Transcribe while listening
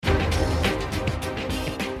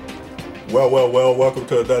Well, welcome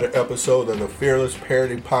to another episode of the Fearless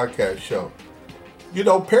Parenting Podcast Show. You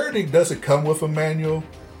know, parenting doesn't come with a manual.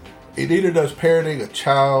 It neither does parenting a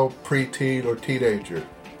child, preteen, or teenager.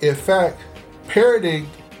 In fact, parenting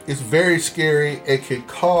is very scary and can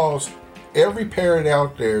cause every parent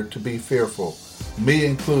out there to be fearful, me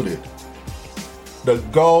included. The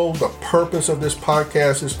goal, the purpose of this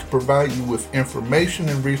podcast is to provide you with information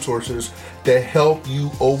and resources that help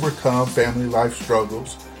you overcome family life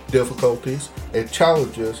struggles, difficulties, and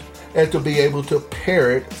challenges, and to be able to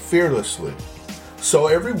parent fearlessly. So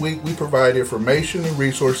every week we provide information and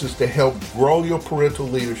resources to help grow your parental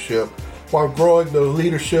leadership while growing the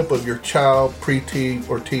leadership of your child, preteen,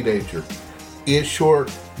 or teenager. In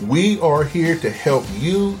short, we are here to help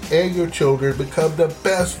you and your children become the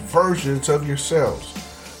best versions of yourselves.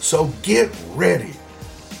 So get ready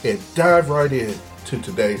and dive right in to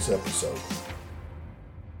today's episode.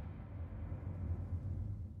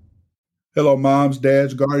 Hello, moms,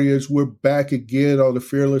 dads, guardians. We're back again on the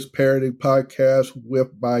Fearless Parenting Podcast with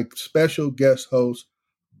my special guest host,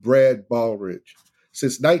 Brad Baldridge.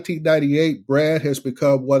 Since 1998, Brad has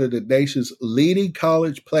become one of the nation's leading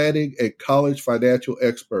college planning and college financial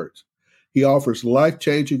experts. He offers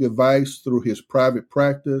life-changing advice through his private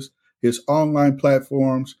practice, his online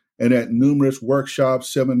platforms, and at numerous workshops,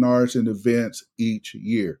 seminars, and events each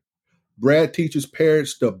year. Brad teaches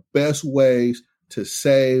parents the best ways to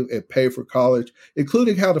save and pay for college,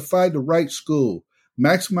 including how to find the right school,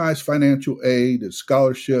 maximize financial aid and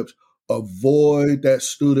scholarships, avoid that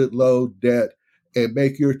student loan debt, and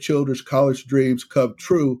make your children's college dreams come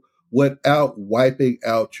true without wiping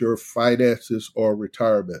out your finances or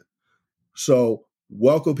retirement. So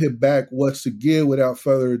welcome him back once again. Without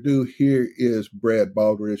further ado, here is Brad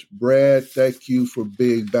Baldridge. Brad, thank you for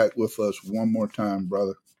being back with us one more time,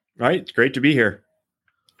 brother. All right. It's great to be here.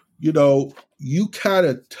 You know, you kind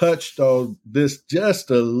of touched on this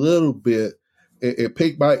just a little bit. It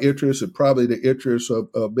piqued my interest and probably the interest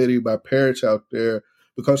of many of my parents out there,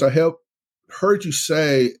 because I heard you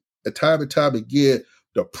say time and time again,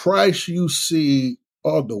 the price you see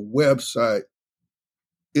on the website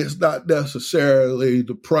is not necessarily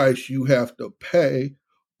the price you have to pay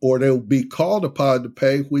or they'll be called upon to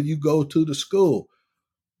pay when you go to the school.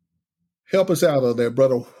 Help us out on that,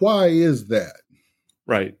 brother. Why is that?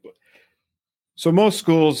 Right. So most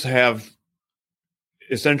schools have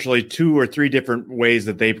essentially 2 or 3 different ways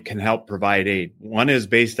that they can help provide aid. One is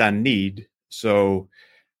based on need. So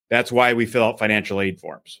that's why we fill out financial aid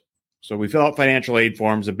forms. So we fill out financial aid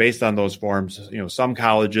forms, and based on those forms, some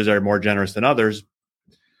colleges are more generous than others.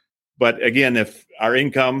 But again, if our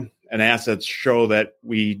income and assets show that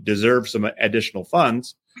we deserve some additional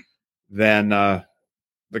funds, then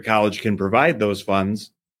the college can provide those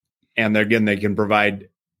funds. And again, they can provide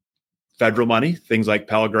federal money, things like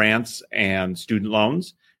Pell Grants and student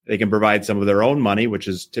loans. They can provide some of their own money, which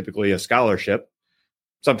is typically a scholarship,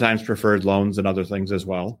 sometimes preferred loans and other things as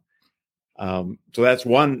well. So that's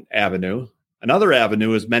one avenue. Another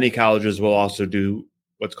avenue is many colleges will also do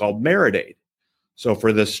what's called merit aid. So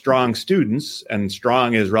for the strong students, and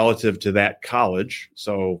strong is relative to that college.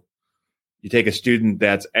 So you take a student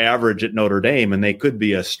that's average at Notre Dame, and they could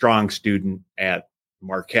be a strong student at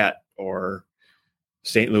Marquette or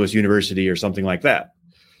St. Louis University or something like that.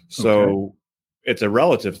 So It's a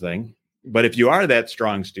relative thing. But if you are that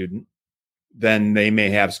strong student, then they may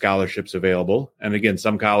have scholarships available. And again,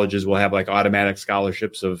 some colleges will have like automatic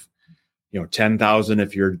scholarships of, $10,000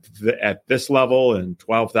 if you're at this level, and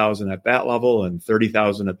 $12,000 at that level, and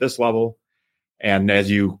 $30,000 at this level. And as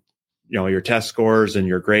your test scores and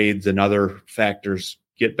your grades and other factors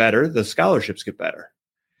get better, the scholarships get better.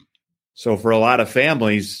 So for a lot of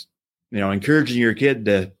families, encouraging your kid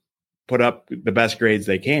to put up the best grades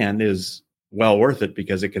they can is well worth it,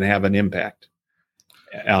 because it can have an impact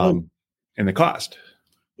in the cost.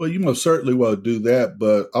 Well, you most certainly want to do that,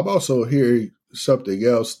 but I'm also hearing something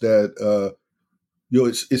else that,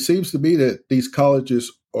 it seems to me that these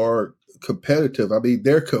colleges are competitive. I mean,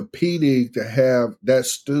 they're competing to have that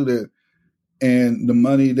student and the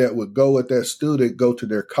money that would go with that student go to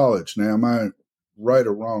their college. Now, am I right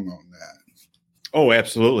or wrong on that? Oh,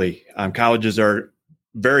 absolutely. Colleges are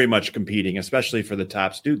very much competing, especially for the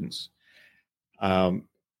top students. When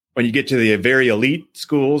you get to the very elite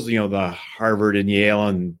schools, the Harvard and Yale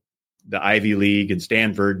and the Ivy League and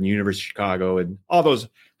Stanford and University of Chicago and all those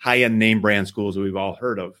high-end name brand schools that we've all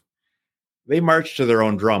heard of, they march to their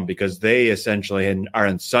own drum because they essentially are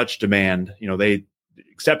in such demand.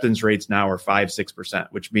 Acceptance rates now are 5-6%,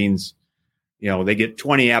 which means, they get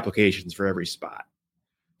 20 applications for every spot.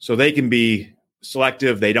 So they can be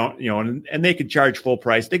selective. They don't, and they could charge full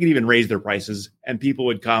price. They could even raise their prices, and people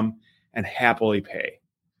would come and happily pay.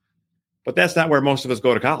 But that's not where most of us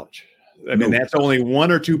go to college. I mean, that's only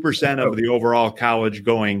 1 or 2% of the overall college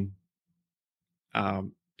going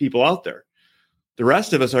people out there. The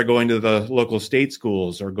rest of us are going to the local state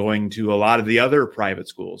schools or going to a lot of the other private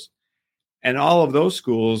schools. And all of those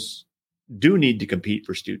schools do need to compete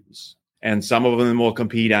for students. And some of them will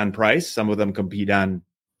compete on price. Some of them compete on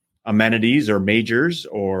amenities or majors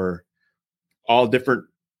or all different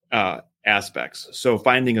aspects. So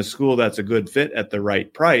finding a school that's a good fit at the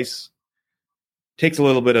right price takes a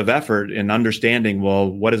little bit of effort in understanding,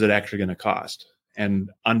 well, what is it actually going to cost?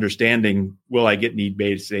 And understanding, will I get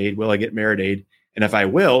need-based aid? Will I get merit aid? And if I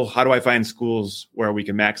will, how do I find schools where we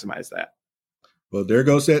can maximize that? Well, there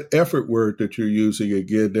goes that effort word that you're using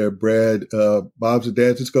again there, Brad. Moms and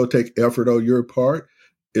dads, it's going to take effort on your part.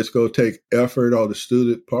 It's going to take effort on the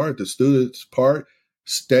student part. The student's part,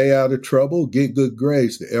 stay out of trouble, get good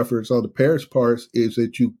grades. The efforts on the parents' part is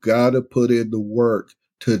that you got to put in the work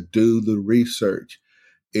to do the research.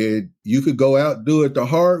 And you could go out and do it the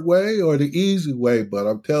hard way or the easy way. But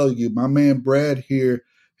I'm telling you, my man Brad here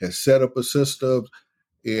has set up a system,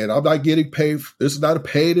 and I'm not getting paid. This is not a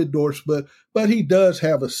paid endorsement, but he does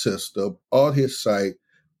have a system on his site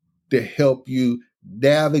to help you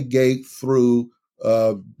navigate through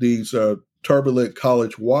these turbulent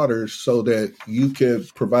college waters so that you can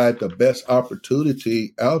provide the best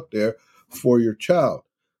opportunity out there for your child.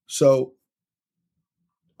 So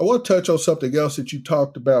I want to touch on something else that you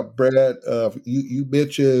talked about, Brad. You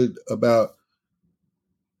mentioned about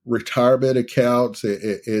retirement accounts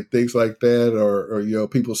and things like that, or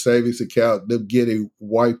people's savings account, them getting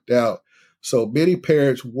wiped out. So many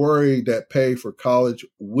parents worry that paying for college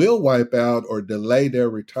will wipe out or delay their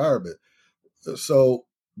retirement. So,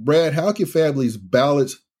 Brad, how can families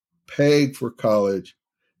balance paying for college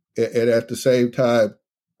and at the same time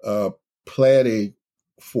planning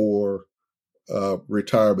for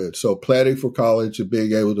retirement? So planning for college and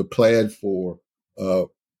being able to plan for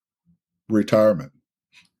retirement.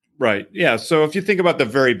 Right. Yeah. So if you think about the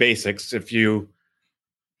very basics, if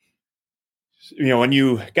when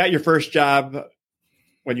you got your first job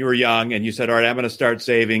when you were young and you said, all right, I'm going to start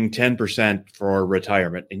saving 10% for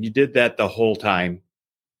retirement. And you did that the whole time.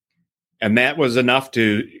 And that was enough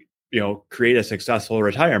to, create a successful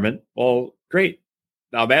retirement. Well, great.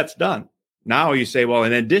 Now that's done. Now you say, well,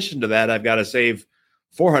 in addition to that, I've got to save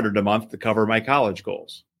 $400 a month to cover my college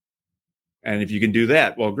goals. And if you can do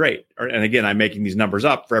that, well, great. And again, I'm making these numbers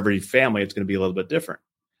up. For every family, it's going to be a little bit different.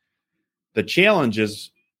 The challenge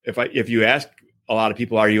is, if you ask a lot of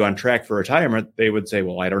people, are you on track for retirement? They would say,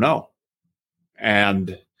 well, I don't know.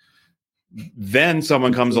 And then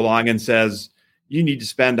someone comes along and says, you need to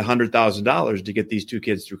spend $100,000 to get these 2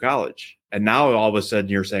 kids through college. And now all of a sudden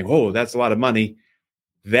you're saying, oh, that's a lot of money.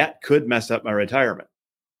 That could mess up my retirement.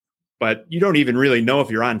 But you don't even really know if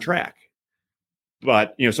you're on track.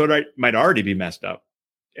 But, so it might already be messed up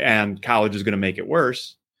and college is going to make it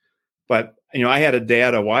worse. But, I had a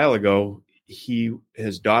dad a while ago,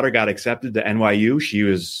 his daughter got accepted to NYU. She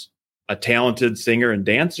was a talented singer and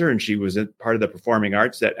dancer, and she was part of the performing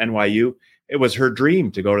arts at NYU. It was her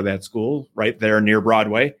dream to go to that school right there near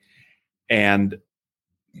Broadway. And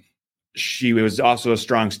she was also a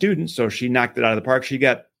strong student, so she knocked it out of the park. She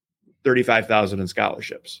got $35,000 in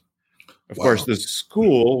scholarships. Of course, the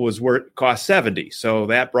school cost $70,000, so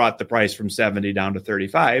that brought the price from $70,000 down to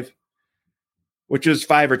 $35,000, which is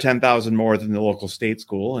 $5,000 or $10,000 more than the local state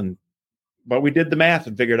school. But we did the math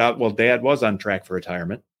and figured out, well, Dad was on track for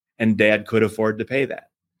retirement, and Dad could afford to pay that.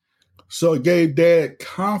 So it gave Dad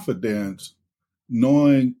confidence,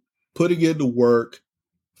 knowing, putting in the work,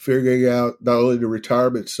 figuring out not only the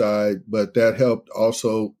retirement side, but that helped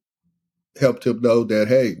him know that,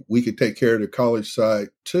 hey, we can take care of the college side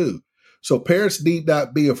too. So parents need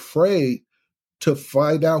not be afraid to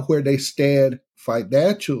find out where they stand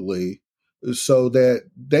financially so that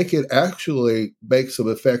they can actually make some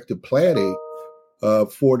effective planning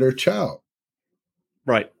for their child.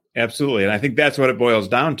 Right. Absolutely. And I think that's what it boils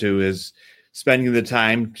down to, is spending the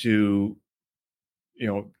time to,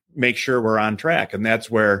 make sure we're on track. And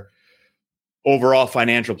that's where overall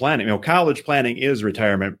financial planning, college planning is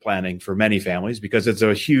retirement planning for many families, because it's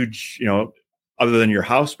a huge, other than your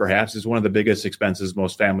house, perhaps, is one of the biggest expenses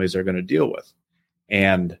most families are going to deal with.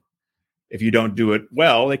 And if you don't do it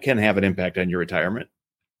well, it can have an impact on your retirement.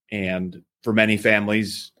 And for many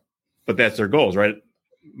families, but that's their goals, right?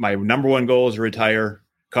 My number one goal is to retire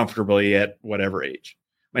comfortably at whatever age.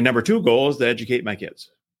 My number 2 goal is to educate my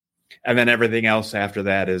kids. And then everything else after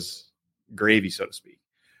that is gravy, so to speak.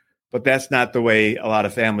 But that's not the way a lot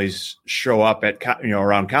of families show up at,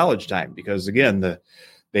 around college time, because again, the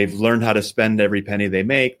They've learned how to spend every penny they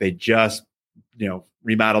make. They just,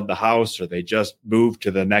 remodeled the house, or they just moved to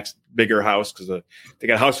the next bigger house because they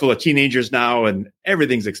got a house full of teenagers now and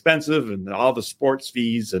everything's expensive and all the sports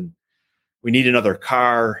fees, and we need another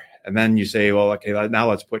car. And then you say, well, okay, now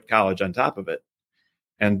let's put college on top of it.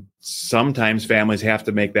 And sometimes families have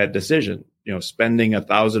to make that decision, spending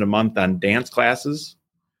 $1,000 a month on dance classes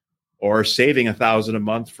or saving $1,000 a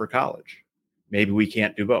month for college. Maybe we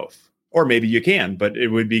can't do both, or maybe you can, but it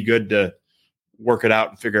would be good to work it out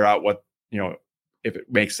and figure out what, if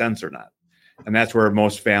it makes sense or not. And that's where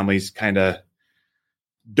most families kind of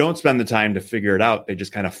don't spend the time to figure it out. They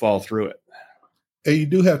just kind of fall through it. And you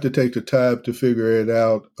do have to take the time to figure it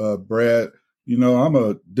out, Brad. I'm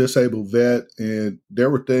a disabled vet, and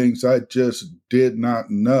there were things I just did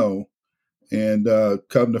not know. And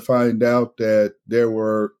come to find out that there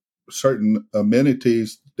were certain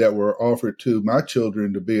amenities that were offered to my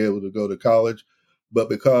children to be able to go to college. But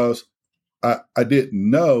because I didn't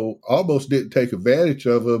know, almost didn't take advantage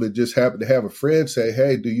of them, and just happened to have a friend say,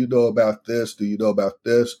 hey, do you know about this? Do you know about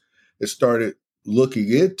this? And started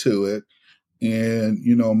looking into it. And,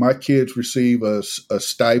 my kids receive a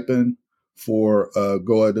stipend for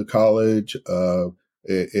going to college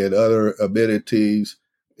and other amenities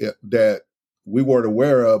that we weren't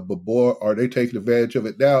aware of, but boy, are they taking advantage of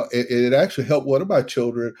it now. And it actually helped one of my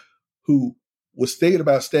children who was thinking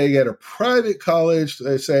about staying at a private college.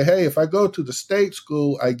 They say, hey, if I go to the state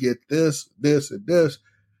school, I get this, this, and this.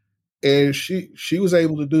 And she was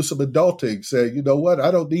able to do some adulting, say, you know what,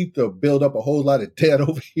 I don't need to build up a whole lot of debt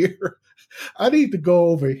over here. I need to go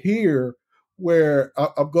over here where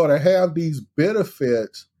I'm going to have these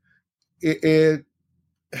benefits. And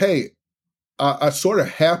hey, I sort of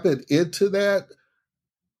happened into that.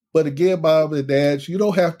 But again, mom and dads, you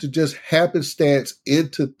don't have to just happenstance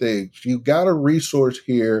into things. You got a resource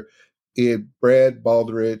here in Brad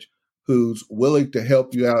Baldridge who's willing to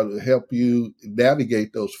help you out and help you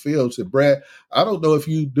navigate those fields. And Brad, I don't know if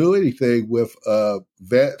you do anything with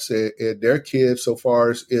vets and their kids so far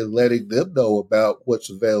as in letting them know about what's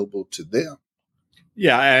available to them.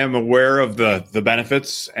 Yeah, I am aware of the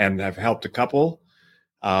benefits and have helped a couple.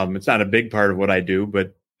 It's not a big part of what I do,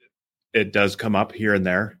 but it does come up here and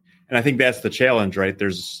there. And I think that's the challenge, right?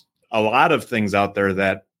 There's a lot of things out there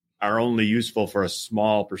that are only useful for a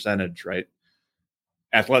small percentage, right?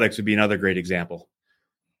 Athletics would be another great example.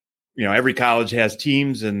 Every college has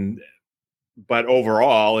teams, but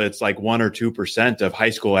overall, it's like 1 or 2% of high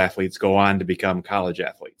school athletes go on to become college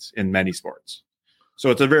athletes in many sports. So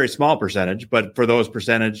it's a very small percentage, but for those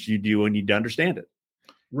percentage, you do need to understand it.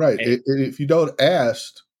 Right. And if you don't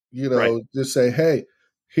ask, right. Just say, hey,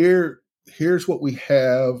 here's what we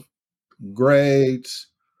have, grades,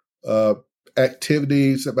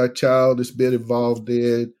 activities that my child has been involved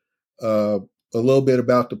in, a little bit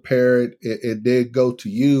about the parent, and then go to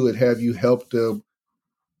you and have you help them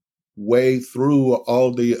wade through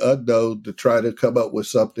all the unknown to try to come up with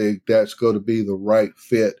something that's going to be the right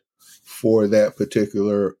fit for that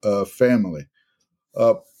particular family.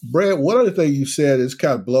 Brad, one other thing you said is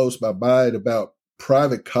kind of blows my mind about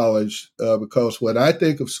private college, because when I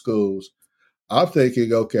think of schools, I'm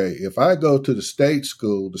thinking, okay, if I go to the state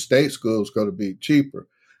school is going to be cheaper.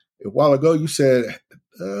 A while ago, you said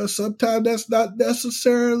sometimes that's not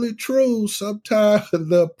necessarily true. Sometimes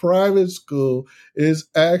the private school is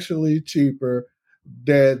actually cheaper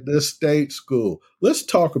than the state school. Let's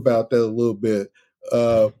talk about that a little bit.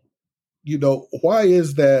 Why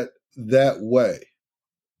is that way?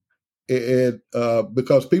 And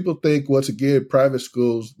because people think, once again, private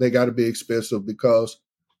schools, they got to be expensive because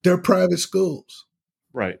they're private schools.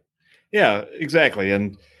 Right. Yeah, exactly.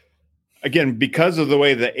 And again, because of the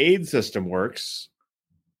way the aid system works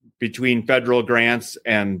between federal grants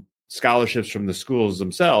and scholarships from the schools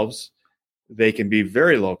themselves, they can be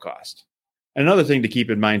very low cost. Another thing to keep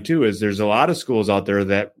in mind, too, is there's a lot of schools out there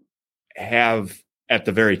that have at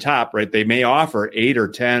the very top, right? They may offer 8 or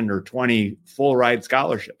 10 or 20 full ride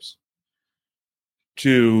scholarships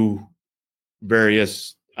to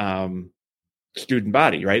various student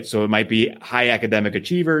body, right? So it might be high academic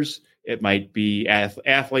achievers. It might be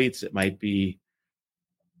athletes. It might be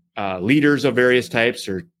leaders of various types,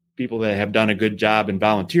 or people that have done a good job in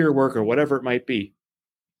volunteer work, or whatever it might be.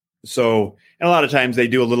 So, and a lot of times they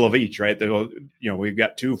do a little of each, right? They'll, we've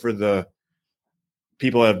got 2 for the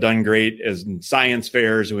people that have done great as in science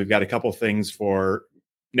fairs, and we've got a couple things for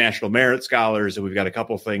national merit scholars, and we've got a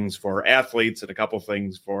couple things for athletes, and a couple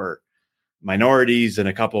things for minorities, and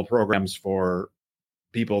a couple of programs for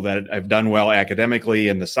people that have done well academically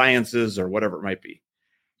in the sciences or whatever it might be.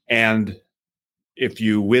 And if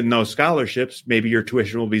you win those scholarships, maybe your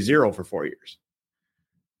tuition will be 0 for 4 years.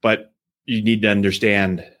 but you need to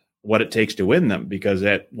understand what it takes to win them, because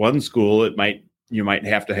at one school, you might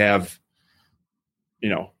have to have,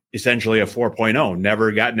 essentially a 4.0,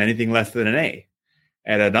 never gotten anything less than an A.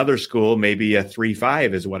 At another school, maybe a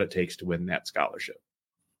 3.5 is what it takes to win that scholarship,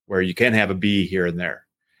 where you can have a B here and there.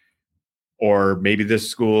 Or maybe this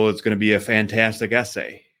school, it's going to be a fantastic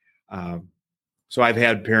essay. So I've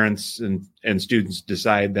had parents and students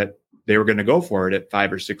decide that they were going to go for it at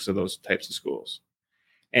 5 or 6 of those types of schools.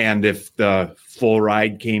 And if the full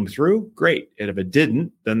ride came through, great. And if it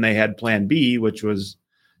didn't, then they had plan B, which was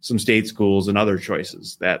some state schools and other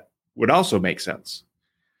choices that would also make sense.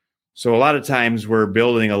 So a lot of times we're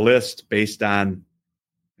building a list based on,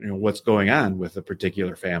 what's going on with a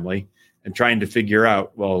particular family and trying to figure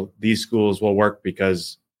out, well, these schools will work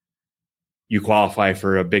because you qualify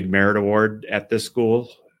for a big merit award at this school,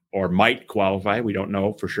 or might qualify. We don't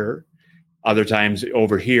know for sure. Other times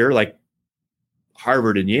over here, like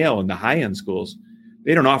Harvard and Yale and the high-end schools,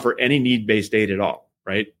 they don't offer any need-based aid at all,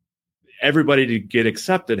 right? Everybody to get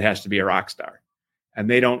accepted has to be a rock star. And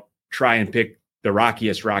they don't try and pick the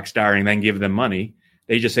rockiest rock star and then give them money.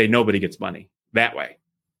 They just say nobody gets money that way.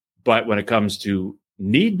 But when it comes to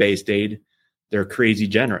need-based aid, they're crazy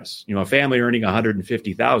generous. A family earning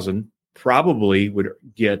 $150,000 probably would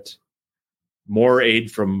get more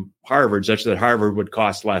aid from Harvard, such that Harvard would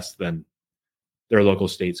cost less than their local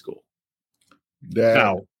state school.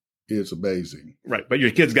 That is amazing. Right. But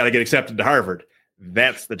your kid's got to get accepted to Harvard.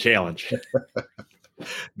 That's the challenge.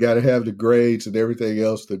 Got to have the grades and everything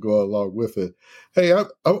else to go along with it. Hey,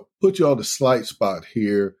 I'll put you on the slight spot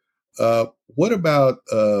here. What about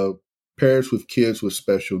parents with kids with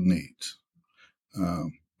special needs?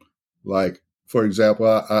 Like, for example,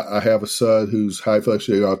 I have a son who's high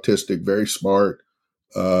functioning autistic, very smart,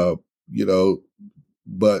 but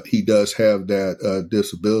he does have that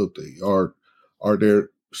disability. Are there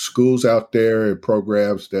schools out there and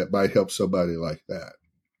programs that might help somebody like that?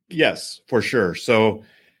 Yes, for sure. So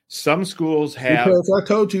some schools have. Because I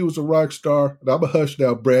told you he was a rock star, and I'm a hush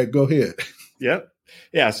now, Brad. Go ahead. Yep.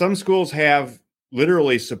 Yeah. Some schools have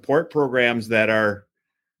literally support programs that are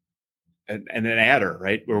an adder,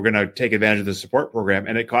 right? We're going to take advantage of the support program,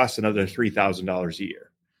 and it costs another $3,000 a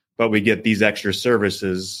year. But we get these extra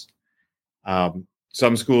services.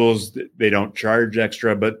 Some schools, they don't charge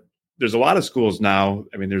extra, but there's a lot of schools now.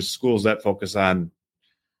 I mean, there's schools that focus on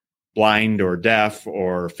blind or deaf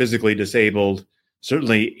or physically disabled,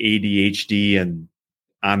 certainly ADHD and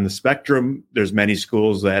on the spectrum. There's many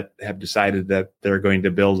schools that have decided that they're going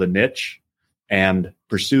to build a niche and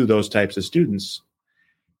pursue those types of students.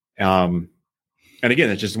 And again,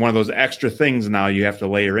 it's just one of those extra things now you have to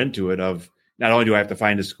layer into it of not only do I have to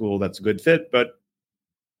find a school that's a good fit, but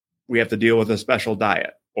we have to deal with a special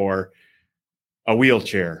diet or a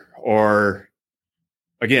wheelchair or,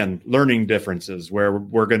 again, learning differences where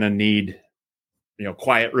we're going to need,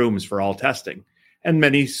 quiet rooms for all testing. And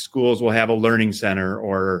many schools will have a learning center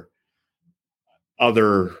or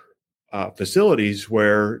other facilities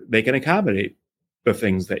where they can accommodate the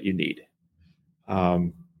things that you need.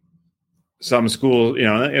 Some schools,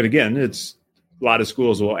 and again, it's a lot of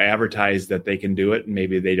schools will advertise that they can do it, and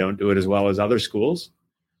maybe they don't do it as well as other schools,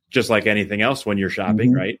 just like anything else when you're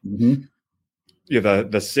shopping, right? Mm-hmm.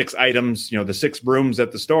 The 6 items, the 6 brooms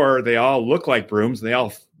at the store, they all look like brooms. They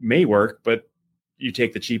all may work, but you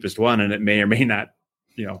take the cheapest one and it may or may not,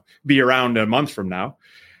 be around a month from now.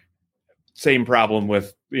 Same problem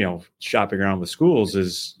with, shopping around with schools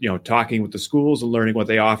is, talking with the schools and learning what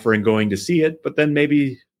they offer and going to see it, but then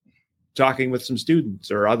maybe talking with some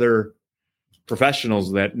students or other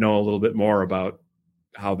professionals that know a little bit more about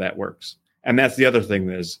how that works. And that's the other thing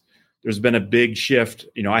is there's been a big shift.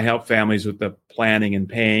 I help families with the planning and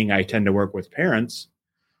paying. I tend to work with parents.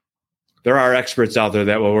 There are experts out there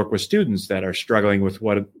that will work with students that are struggling with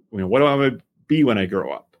what do I want to be when I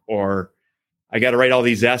grow up? Or I got to write all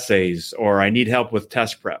these essays, or I need help with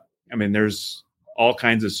test prep. I mean, there's all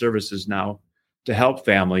kinds of services now to help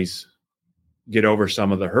families get over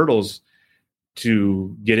some of the hurdles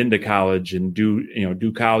to get into college and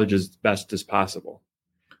do college as best as possible.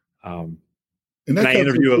 And I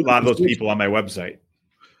interview a lot of those people on my website.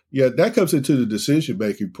 Yeah, that comes into the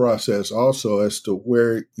decision-making process also as to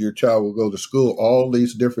where your child will go to school. All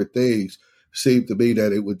these different things seem to me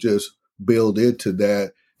that it would just build into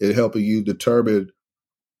that and helping you determine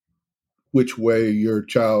which way your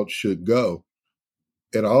child should go.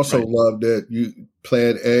 And I also love that you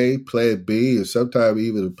plan A, plan B, and sometimes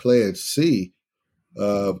even plan C,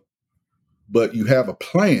 but you have a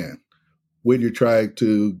plan when you're trying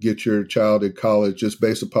to get your child in college just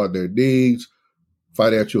based upon their needs,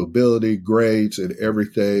 financial ability, grades, and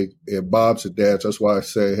everything. And moms and dads, that's why I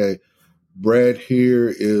say, hey, Brad here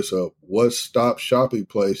is a one-stop shopping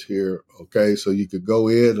place here. Okay, so you could go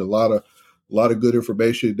in, a lot of good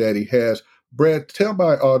information that he has. Brad, tell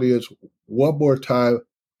my audience one more time,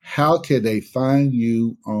 how can they find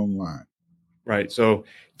you online? Right. So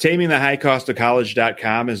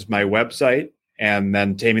tamingthehighcostofcollege.com is my website. And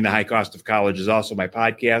then Taming the High Cost of College is also my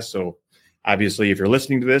podcast. So obviously, if you're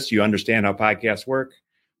listening to this, you understand how podcasts work.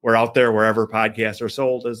 We're out there wherever podcasts are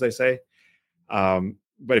sold, as they say.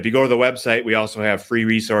 But if you go to the website, we also have free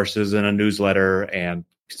resources and a newsletter and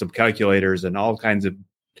some calculators and all kinds of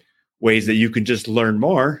ways that you can just learn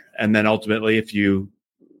more. And then ultimately, if you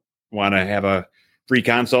want to have a free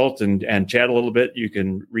consult and chat a little bit, you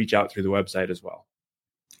can reach out through the website as well.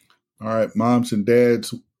 All right, moms and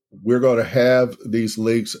dads, we're going to have these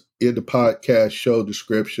links in the podcast show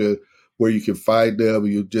description where you can find them.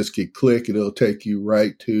 You just can click and it'll take you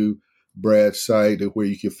right to Brad's site and where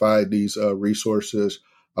you can find these resources.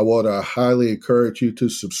 I want to highly encourage you to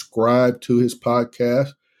subscribe to his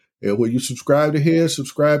podcast. And when you subscribe to his,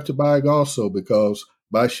 subscribe to mine also, because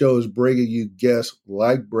my show is bringing you guests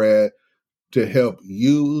like Brad to help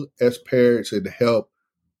you as parents and help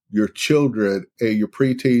your children and your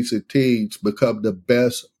preteens and teens become the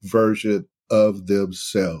best version of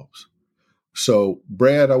themselves. So,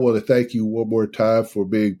 Brad, I want to thank you one more time for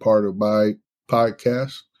being part of my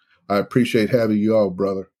podcast. I appreciate having you on,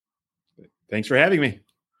 brother. Thanks for having me.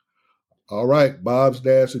 All right, moms,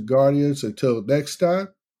 dads, and guardians, until next time,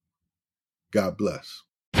 God bless.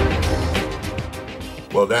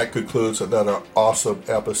 Well, that concludes another awesome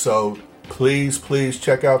episode. Please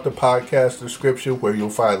check out the podcast description where you'll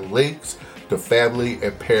find links to family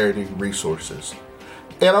and parenting resources.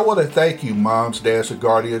 And I want to thank you, moms, dads, and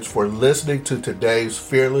guardians, for listening to today's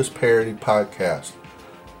Fearless Parenting Podcast.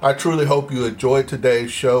 I truly hope you enjoyed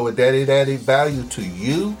today's show and that it added value to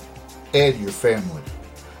you and your family.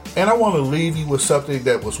 And I want to leave you with something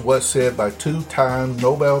that was once said by two-time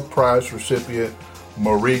Nobel Prize recipient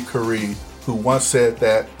Marie Curie, who once said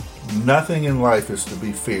that nothing in life is to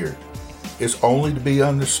be feared. It's only to be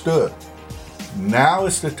understood. Now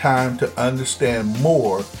is the time to understand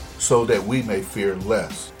more so that we may fear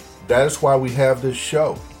less. That is why we have this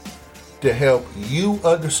show, to help you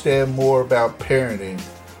understand more about parenting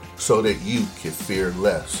so that you can fear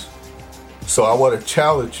less. So I want to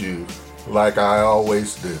challenge you, like I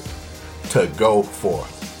always do, to go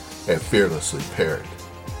forth and fearlessly parent.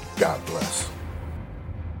 God bless.